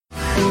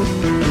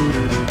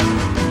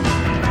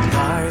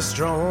Thy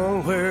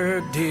strong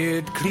word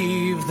did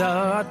cleave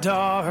the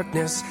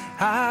darkness.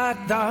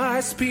 At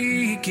thy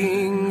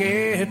speaking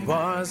it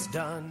was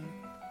done.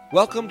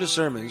 Welcome to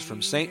sermons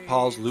from St.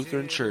 Paul's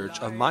Lutheran Church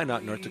of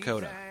Minot, North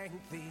Dakota.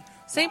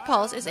 St.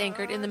 Paul's is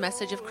anchored in the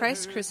message of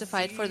Christ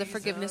crucified for the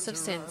forgiveness of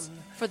sins,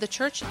 for the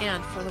church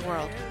and for the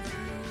world.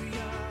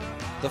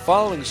 The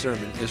following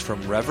sermon is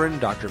from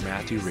Reverend Dr.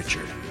 Matthew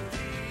Richard.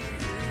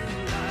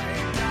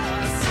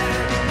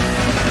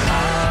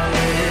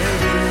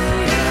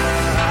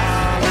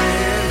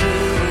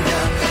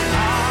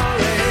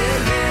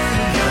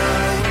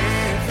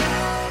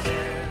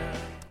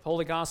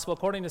 Holy Gospel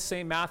according to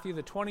St. Matthew,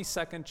 the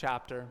 22nd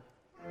chapter.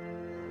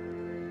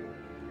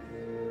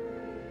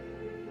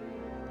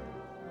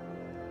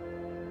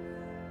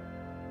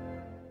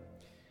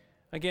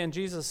 Again,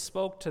 Jesus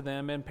spoke to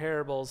them in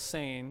parables,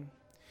 saying,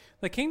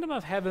 "The kingdom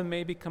of heaven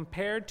may be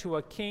compared to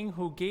a king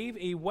who gave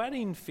a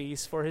wedding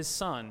feast for his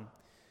son,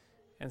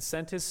 and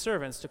sent his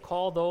servants to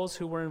call those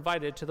who were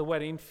invited to the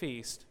wedding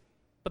feast.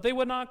 But they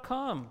would not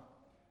come.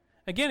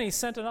 Again, he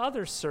sent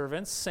other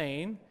servants,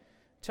 saying,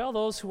 'Tell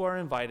those who are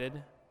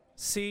invited,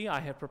 see,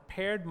 I have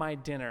prepared my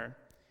dinner.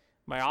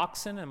 My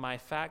oxen and my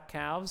fat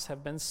calves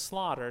have been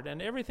slaughtered,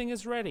 and everything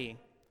is ready.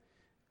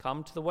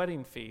 Come to the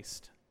wedding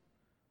feast.'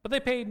 But they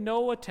paid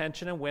no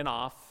attention and went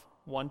off,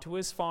 one to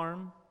his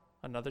farm,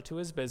 another to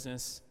his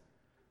business,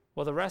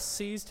 while the rest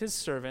seized his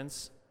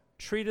servants,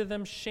 treated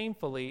them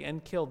shamefully,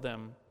 and killed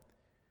them.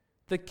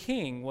 The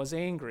king was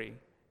angry,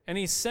 and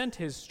he sent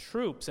his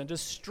troops and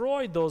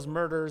destroyed those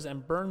murderers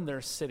and burned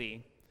their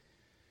city.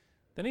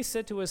 Then he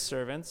said to his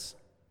servants,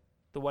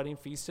 'The wedding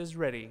feast is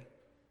ready,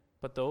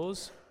 but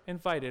those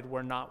invited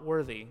were not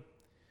worthy.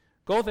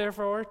 Go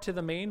therefore to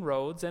the main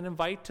roads and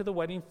invite to the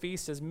wedding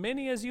feast as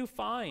many as you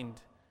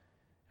find.'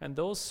 And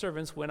those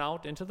servants went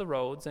out into the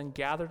roads and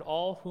gathered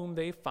all whom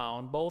they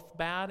found, both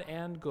bad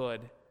and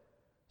good.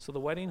 So the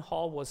wedding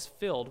hall was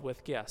filled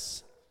with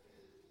guests.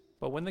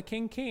 But when the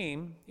king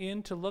came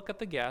in to look at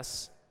the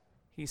guests,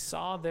 he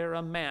saw there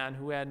a man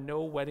who had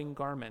no wedding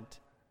garment.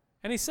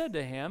 And he said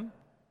to him,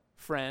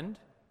 'Friend,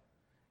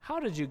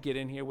 how did you get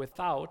in here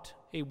without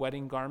a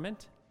wedding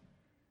garment?'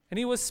 And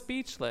he was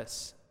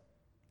speechless.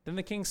 Then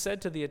the king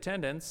said to the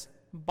attendants,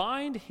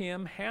 'Bind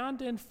him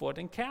hand and foot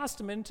and cast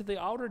him into the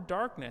outer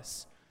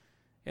darkness.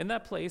 In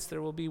that place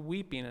there will be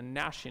weeping and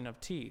gnashing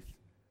of teeth.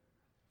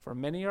 For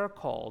many are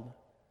called,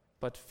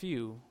 but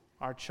few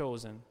are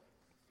chosen.'"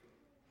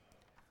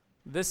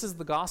 This is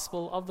the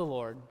gospel of the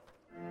Lord.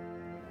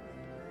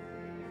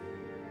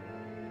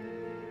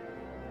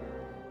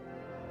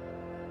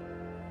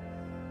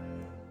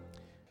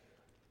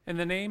 In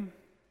the name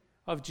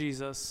of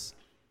Jesus,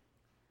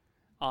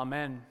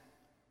 Amen.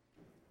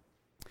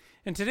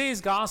 In today's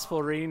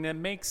gospel reading, it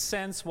makes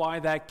sense why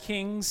that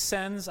king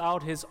sends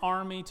out his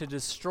army to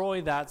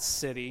destroy that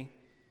city.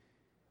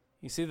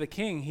 You see, the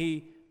king,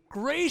 he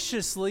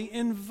graciously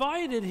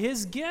invited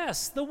his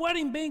guests. The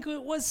wedding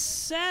banquet was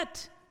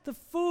set. The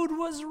food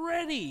was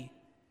ready.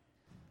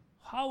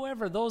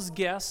 However, those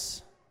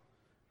guests,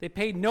 they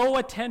paid no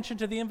attention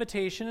to the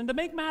invitation, and to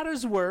make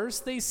matters worse,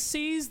 they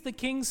seized the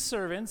king's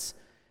servants,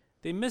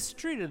 they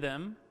mistreated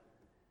them,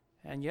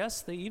 and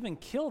yes, they even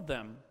killed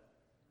them.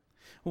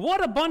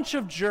 What a bunch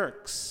of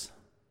jerks.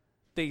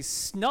 They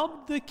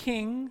snubbed the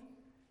king,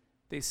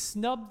 they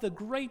snubbed the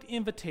great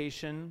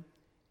invitation,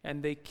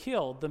 and they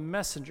killed the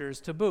messengers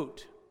to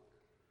boot.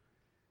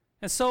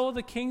 And so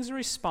the king's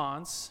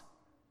response,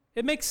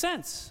 it makes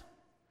sense.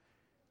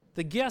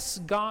 The guests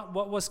got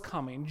what was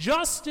coming.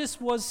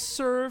 Justice was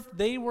served.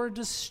 They were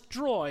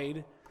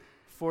destroyed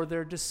for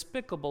their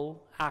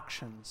despicable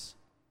actions.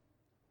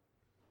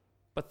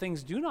 But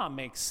things do not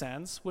make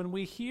sense when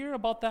we hear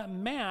about that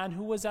man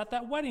who was at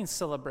that wedding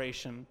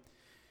celebration.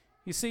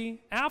 You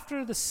see,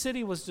 after the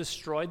city was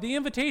destroyed, the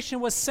invitation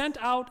was sent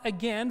out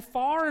again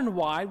far and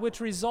wide, which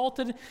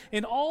resulted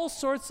in all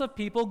sorts of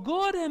people,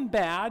 good and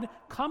bad,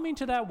 coming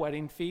to that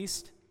wedding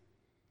feast.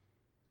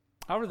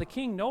 However, the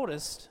king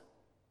noticed,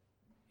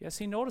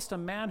 he noticed a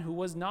man who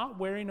was not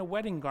wearing a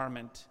wedding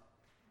garment.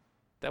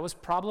 That was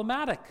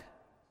problematic,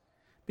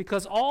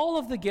 because all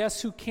of the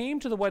guests who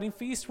came to the wedding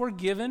feast were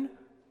given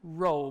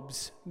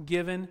robes,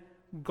 given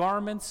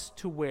garments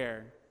to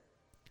wear.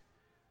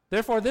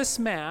 Therefore, this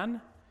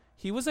man,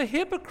 he was a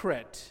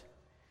hypocrite.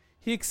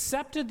 He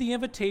accepted the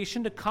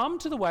invitation to come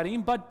to the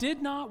wedding, but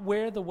did not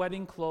wear the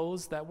wedding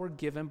clothes that were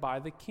given by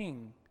the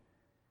king.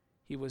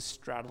 He was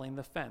straddling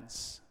the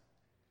fence.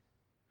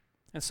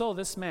 And so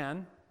this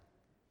man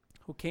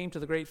who came to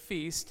the great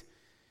feast,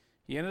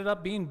 he ended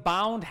up being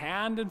bound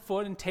hand and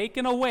foot and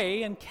taken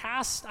away and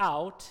cast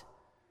out.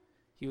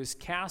 He was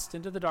cast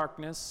into the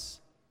darkness,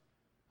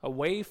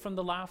 away from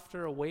the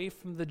laughter, away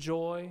from the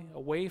joy,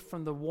 away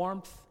from the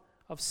warmth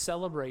of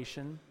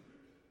celebration.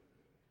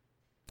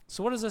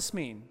 So what does this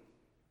mean?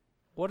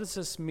 What does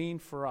this mean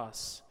for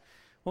us?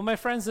 Well, my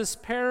friends, this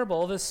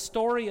parable, this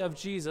story of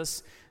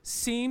Jesus,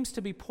 seems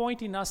to be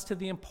pointing us to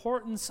the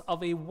importance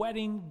of a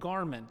wedding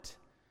garment.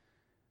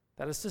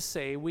 That is to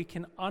say, we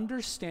can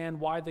understand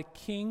why the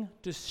king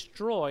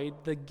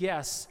destroyed the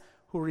guests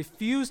who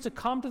refused to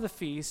come to the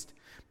feast,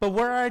 but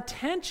where our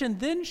attention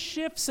then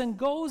shifts and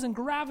goes and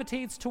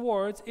gravitates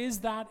towards is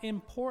that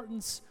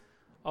importance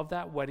of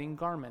that wedding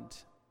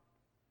garment.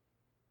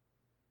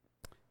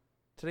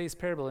 Today's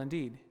parable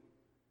indeed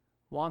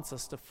wants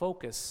us to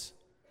focus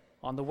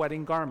on the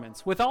wedding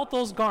garments. Without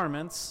those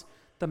garments,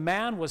 the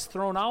man was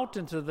thrown out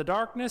into the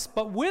darkness,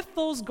 but with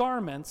those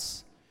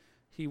garments,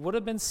 he would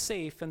have been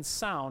safe and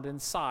sound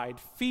inside,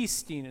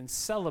 feasting and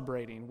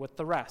celebrating with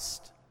the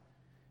rest.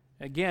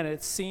 Again,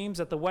 it seems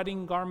that the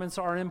wedding garments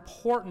are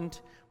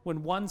important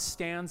when one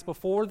stands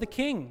before the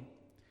king.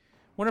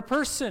 What a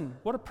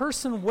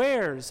person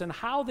wears and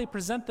how they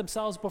present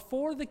themselves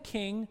before the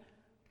king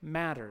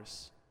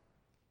matters.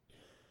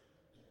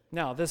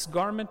 Now, this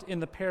garment in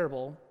the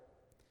parable,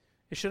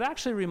 it should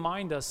actually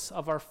remind us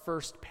of our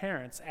first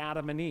parents,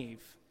 Adam and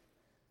Eve.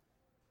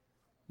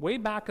 Way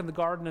back in the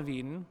Garden of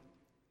Eden,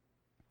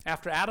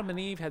 after Adam and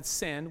Eve had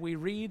sinned, we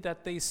read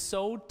that they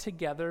sewed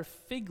together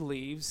fig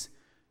leaves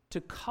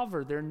to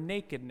cover their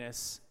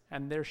nakedness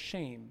and their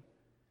shame.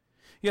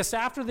 Yes,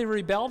 after they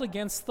rebelled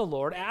against the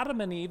Lord,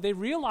 Adam and Eve, they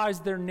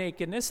realized their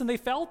nakedness and they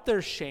felt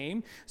their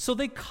shame, so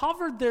they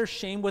covered their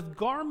shame with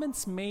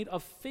garments made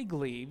of fig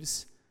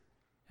leaves.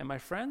 And my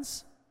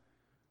friends,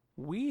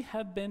 we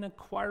have been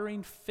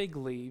acquiring fig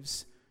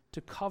leaves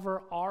to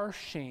cover our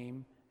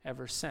shame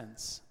ever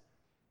since.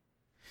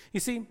 You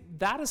see,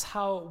 that is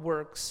how it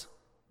works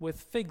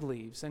with fig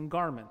leaves and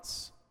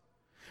garments.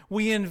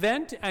 We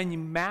invent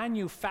and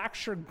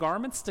manufacture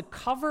garments to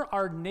cover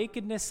our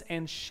nakedness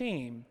and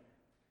shame.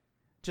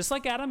 Just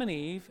like Adam and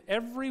Eve,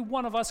 every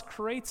one of us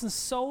creates and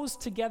sews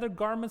together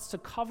garments to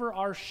cover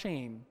our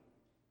shame.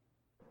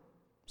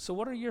 So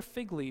what are your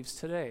fig leaves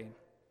today?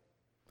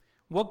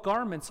 What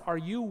garments are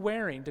you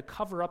wearing to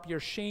cover up your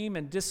shame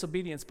and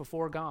disobedience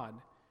before God?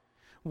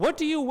 What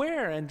do you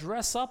wear and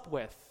dress up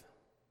with?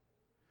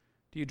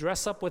 Do you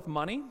dress up with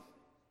money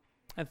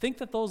and think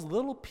that those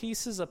little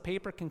pieces of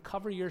paper can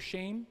cover your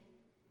shame?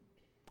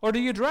 Or do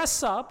you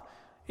dress up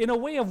in a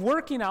way of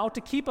working out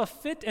to keep a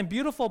fit and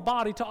beautiful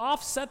body to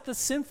offset the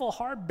sinful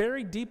heart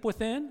buried deep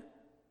within?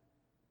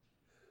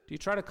 Do you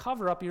try to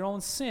cover up your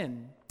own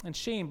sin and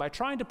shame by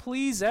trying to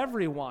please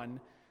everyone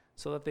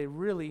so that they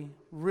really,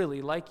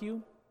 really like you?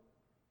 Do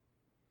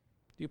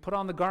you put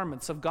on the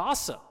garments of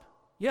gossip?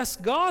 Yes,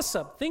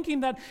 gossip,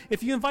 thinking that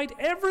if you invite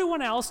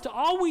everyone else to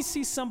always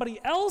see somebody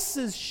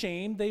else's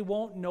shame, they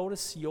won't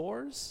notice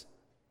yours?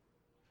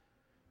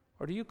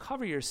 Or do you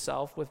cover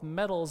yourself with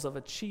medals of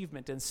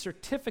achievement and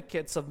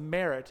certificates of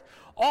merit?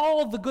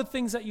 All the good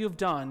things that you've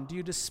done, do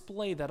you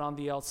display that on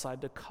the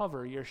outside to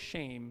cover your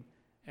shame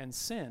and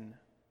sin?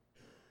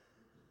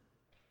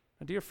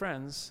 Now, dear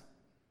friends,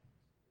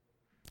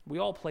 we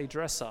all play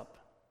dress up.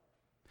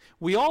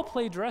 We all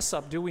play dress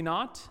up, do we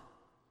not?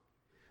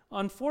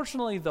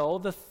 Unfortunately, though,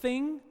 the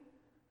things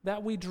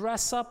that we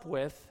dress up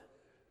with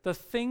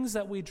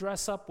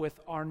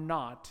are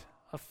not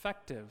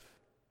effective.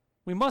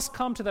 We must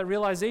come to that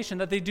realization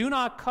that they do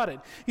not cut it.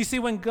 You see,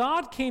 when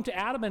God came to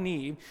Adam and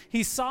Eve,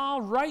 he saw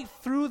right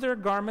through their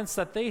garments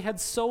that they had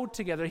sewed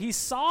together. He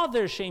saw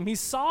their shame. He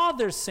saw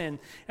their sin.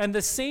 And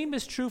the same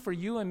is true for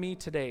you and me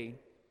today.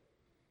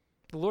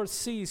 The Lord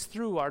sees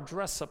through our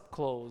dress-up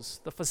clothes,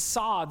 the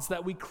facades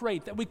that we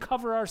create, that we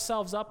cover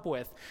ourselves up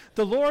with.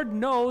 The Lord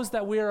knows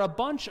that we are a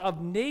bunch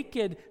of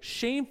naked,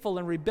 shameful,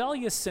 and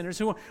rebellious sinners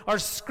who are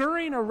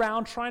scurrying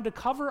around trying to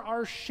cover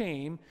our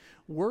shame,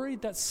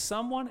 worried that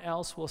someone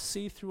else will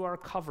see through our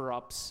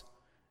cover-ups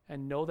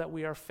and know that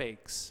we are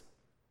fakes.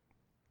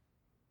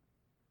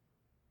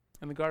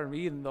 In the Garden of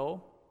Eden,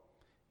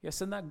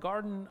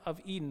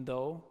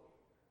 though,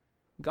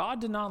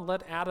 God did not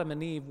let Adam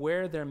and Eve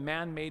wear their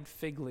man-made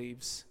fig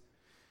leaves,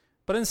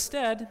 but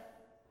instead,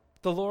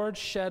 the Lord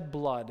shed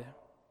blood.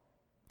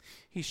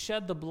 He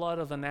shed the blood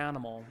of an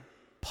animal,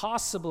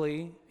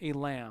 possibly a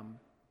lamb.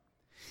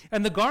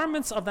 And the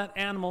garments of that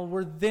animal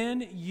were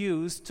then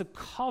used to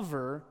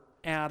cover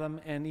Adam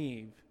and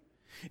Eve.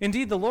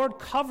 Indeed, the Lord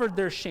covered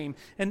their shame.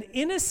 An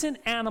innocent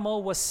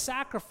animal was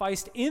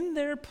sacrificed in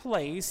their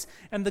place,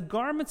 and the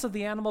garments of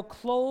the animal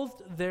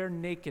clothed their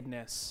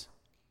nakedness.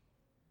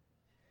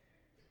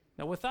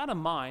 Now, with that in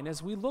mind,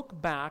 as we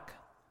look back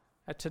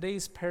at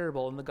today's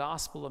parable in the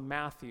Gospel of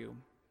Matthew,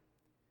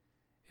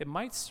 it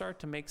might start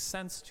to make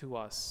sense to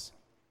us.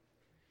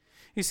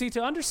 You see,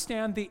 to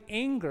understand the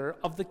anger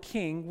of the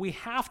king, we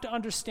have to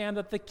understand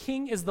that the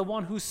king is the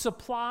one who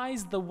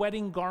supplies the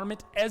wedding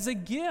garment as a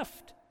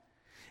gift.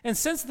 And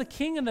since the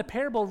king in the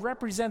parable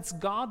represents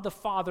God the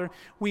Father,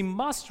 we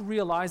must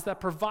realize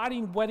that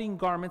providing wedding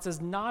garments is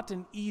not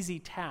an easy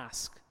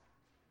task.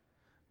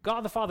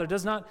 God the Father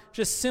does not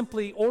just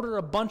simply order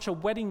a bunch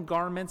of wedding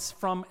garments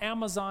from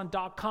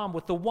Amazon.com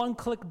with the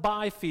one-click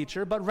buy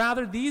feature, but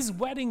rather these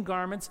wedding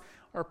garments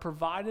are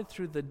provided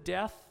through the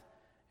death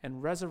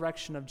and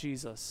resurrection of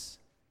Jesus,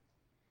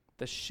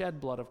 the shed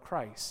blood of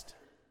Christ.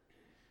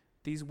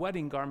 These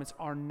wedding garments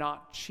are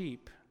not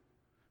cheap,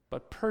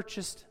 but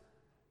purchased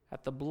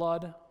at the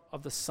blood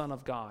of the Son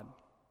of God.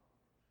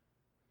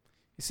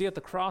 You see, at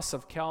the cross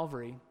of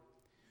Calvary,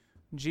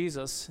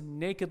 Jesus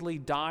nakedly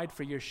died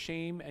for your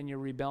shame and your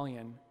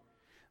rebellion.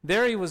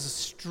 There he was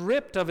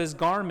stripped of his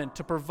garment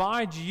to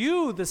provide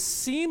you the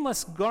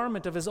seamless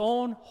garment of his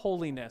own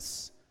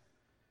holiness.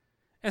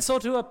 And so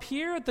to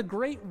appear at the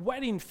great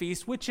wedding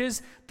feast, which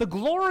is the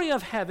glory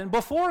of heaven,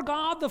 before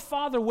God the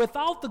Father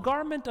without the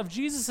garment of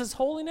Jesus'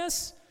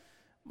 holiness,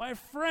 my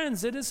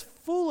friends, it is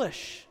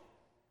foolish.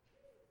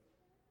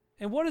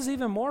 And what is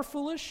even more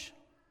foolish?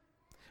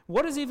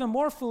 What is even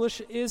more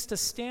foolish is to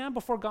stand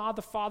before God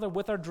the Father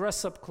with our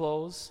dress-up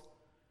clothes,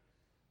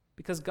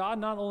 because God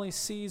not only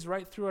sees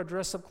right through our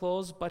dress-up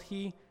clothes, but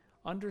he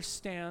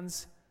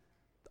understands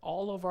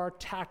all of our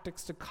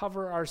tactics to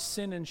cover our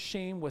sin and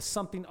shame with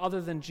something other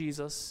than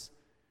Jesus.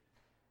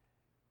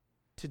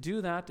 To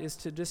do that is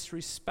to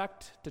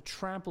disrespect, to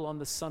trample on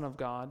the Son of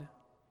God.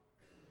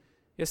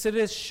 Yes,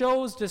 it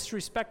shows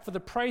disrespect for the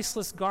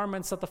priceless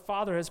garments that the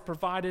Father has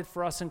provided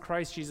for us in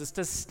Christ Jesus.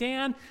 To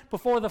stand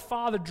before the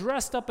Father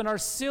dressed up in our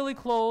silly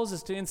clothes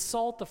is to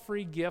insult the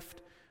free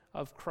gift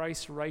of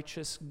Christ's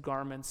righteous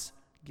garments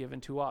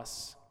given to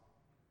us.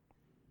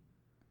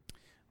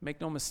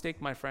 Make no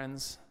mistake, my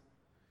friends,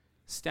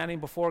 standing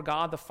before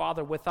God the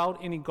Father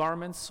without any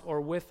garments or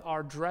with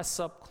our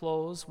dress-up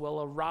clothes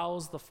will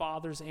arouse the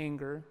Father's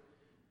anger.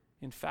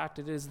 In fact,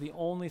 it is the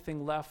only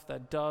thing left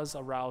that does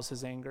arouse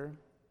his anger.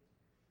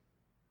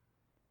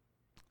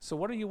 So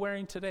what are you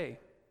wearing today?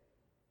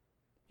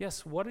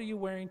 Yes, what are you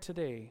wearing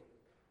today?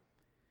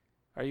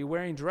 Are you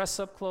wearing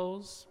dress-up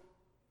clothes?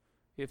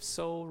 If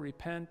so,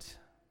 repent.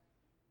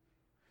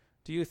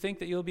 Do you think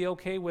that you'll be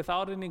okay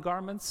without any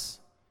garments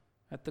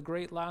at the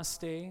great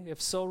last day?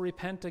 If so,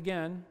 repent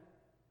again.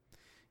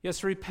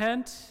 Yes,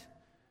 repent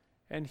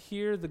and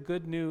hear the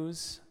good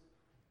news,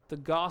 the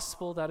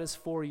gospel that is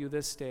for you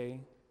this day.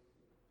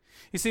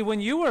 You see, when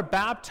you were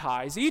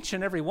baptized, each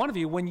and every one of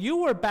you, when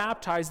you were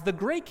baptized, the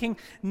great King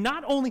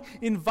not only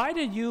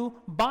invited you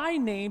by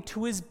name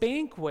to his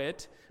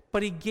banquet,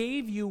 but he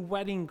gave you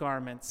wedding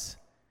garments.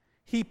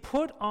 He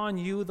put on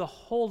you the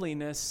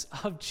holiness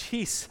of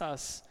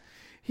Jesus.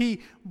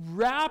 He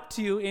wrapped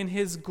you in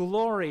his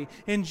glory,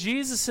 in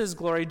Jesus'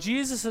 glory,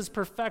 Jesus'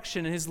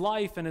 perfection, his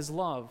life and his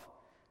love.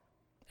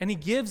 And he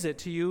gives it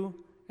to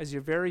you as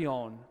your very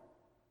own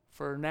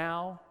for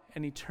now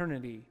and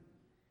eternity.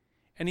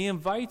 And he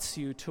invites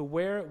you to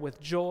wear it with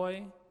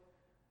joy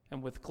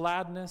and with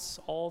gladness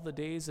all the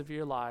days of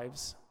your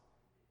lives.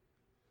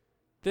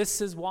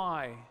 This is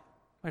why,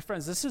 my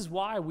friends, this is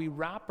why we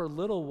wrap our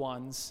little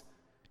ones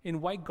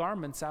in white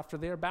garments after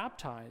they are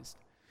baptized.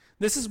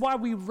 This is why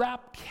we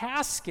wrap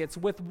caskets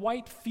with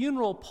white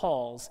funeral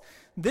palls.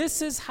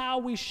 This is how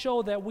we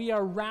show that we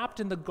are wrapped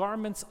in the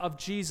garments of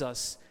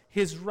Jesus,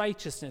 his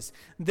righteousness.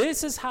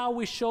 This is how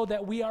we show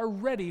that we are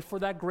ready for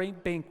that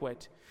great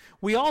banquet.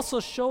 We also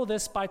show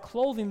this by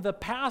clothing the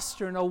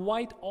pastor in a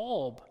white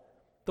alb.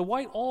 The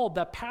white alb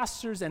that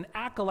pastors and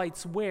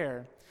acolytes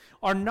wear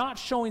are not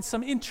showing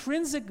some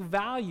intrinsic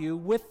value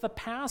with the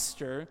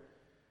pastor,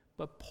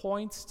 but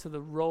points to the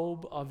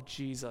robe of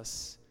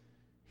Jesus,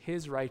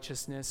 his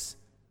righteousness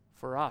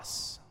for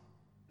us.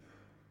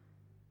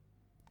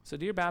 So,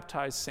 dear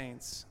baptized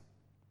saints,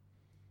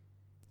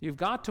 you've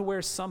got to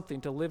wear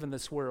something to live in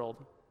this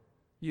world.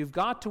 You've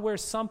got to wear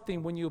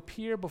something when you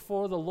appear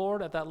before the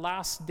Lord at that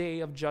last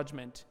day of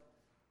judgment.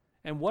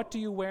 And what do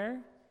you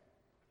wear?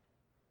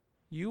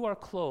 You are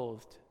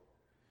clothed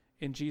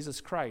in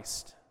Jesus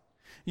Christ.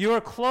 You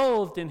are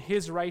clothed in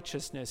his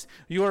righteousness.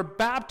 You are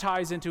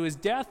baptized into his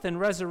death and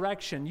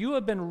resurrection. You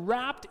have been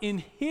wrapped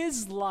in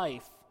his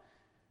life.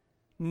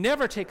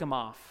 Never take him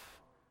off.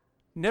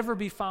 Never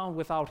be found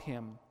without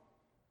him.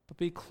 But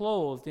be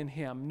clothed in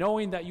him,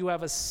 knowing that you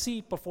have a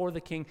seat before the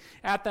King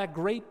at that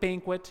great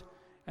banquet,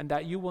 and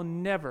that you will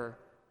never,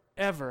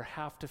 ever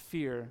have to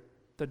fear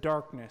the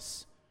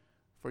darkness,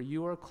 for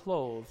you are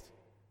clothed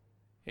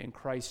in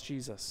Christ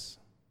Jesus.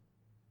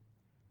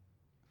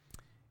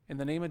 In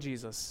the name of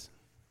Jesus,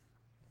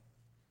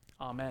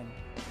 amen.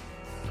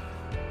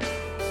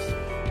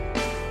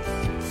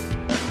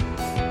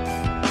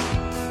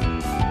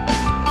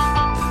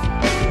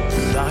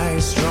 Thy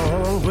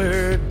strong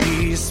word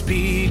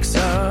bespeaks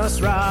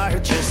us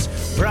righteous,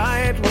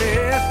 bright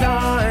with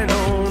thine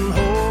own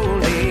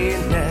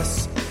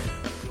holiness.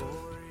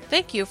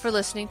 Thank you for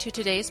listening to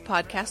today's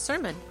podcast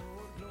sermon.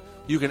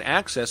 You can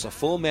access a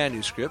full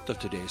manuscript of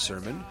today's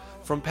sermon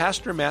from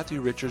Pastor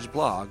Matthew Richard's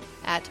blog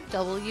at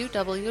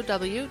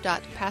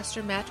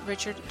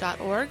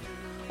www.pastormattrichard.org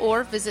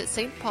or visit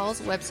St.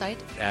 Paul's website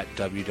at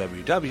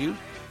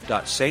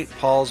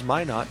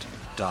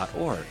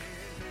www.stpaulsminot.org.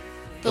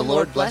 The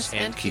Lord bless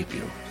and keep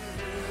you.